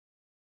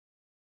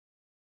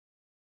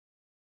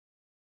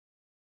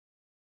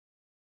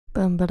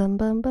Bum, ba-dum,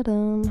 bum,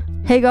 ba-dum.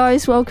 Hey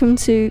guys, welcome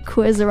to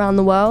Quiz Around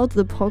the World,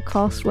 the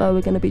podcast where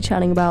we're going to be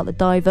chatting about the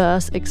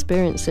diverse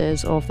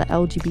experiences of the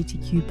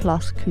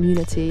LGBTQ+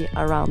 community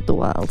around the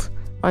world.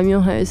 I'm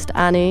your host,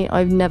 Annie.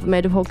 I've never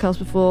made a podcast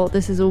before.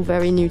 This is all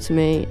very new to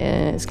me.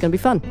 It's going to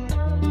be fun.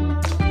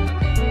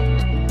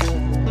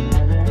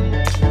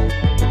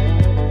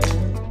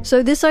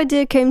 So this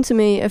idea came to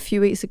me a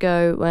few weeks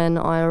ago when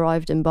I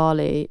arrived in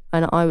Bali,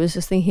 and I was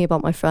just thinking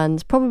about my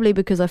friends, probably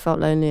because I felt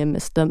lonely and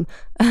missed them,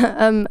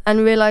 and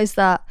realised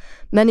that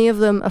many of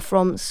them are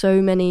from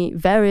so many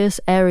various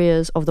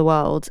areas of the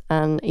world,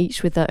 and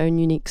each with their own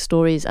unique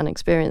stories and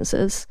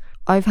experiences.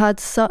 I've had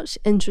such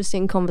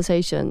interesting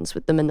conversations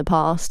with them in the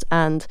past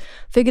and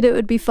figured it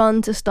would be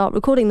fun to start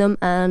recording them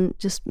and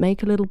just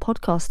make a little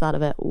podcast out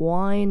of it.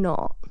 Why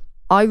not?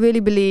 I really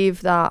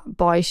believe that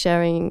by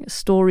sharing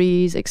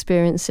stories,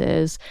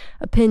 experiences,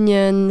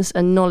 opinions,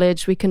 and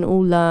knowledge, we can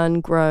all learn,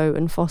 grow,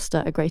 and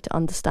foster a greater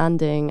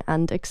understanding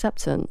and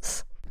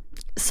acceptance.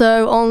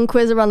 So on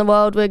Quiz Around the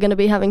World, we're going to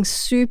be having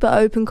super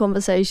open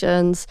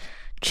conversations,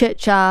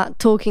 chit-chat,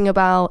 talking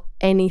about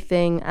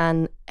anything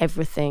and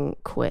everything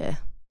queer.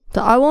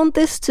 So I want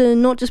this to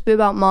not just be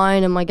about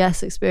mine and my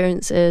guests'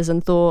 experiences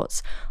and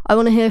thoughts. I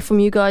want to hear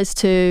from you guys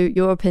too,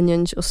 your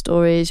opinions, your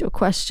stories, your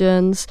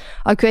questions.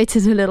 I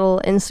created a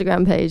little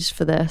Instagram page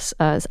for this.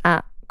 It's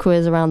at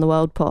Quiz Around the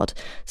World Pod.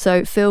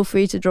 So feel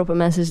free to drop a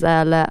message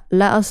there. Let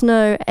us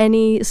know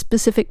any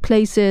specific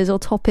places or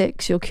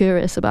topics you're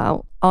curious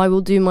about. I will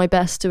do my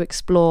best to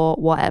explore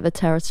whatever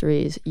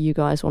territories you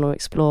guys want to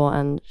explore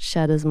and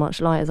shed as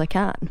much light as I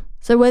can.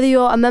 So whether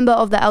you're a member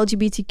of the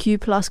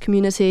LGBTQ+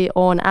 community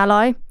or an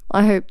ally,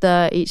 I hope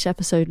that each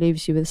episode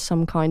leaves you with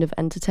some kind of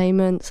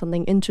entertainment,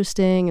 something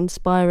interesting,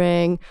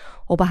 inspiring,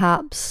 or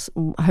perhaps,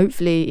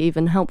 hopefully,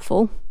 even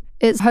helpful.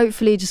 It's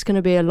hopefully just going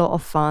to be a lot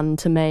of fun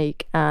to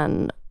make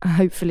and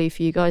hopefully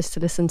for you guys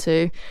to listen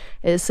to.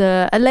 It's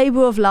a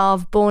labour of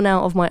love born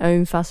out of my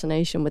own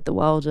fascination with the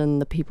world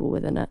and the people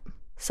within it.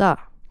 So,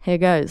 here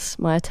goes,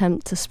 my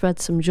attempt to spread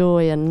some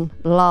joy and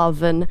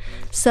love and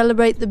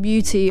celebrate the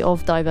beauty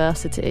of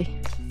diversity.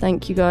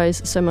 Thank you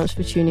guys so much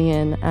for tuning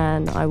in,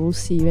 and I will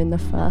see you in the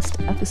first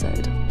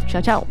episode.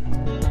 Ciao, ciao.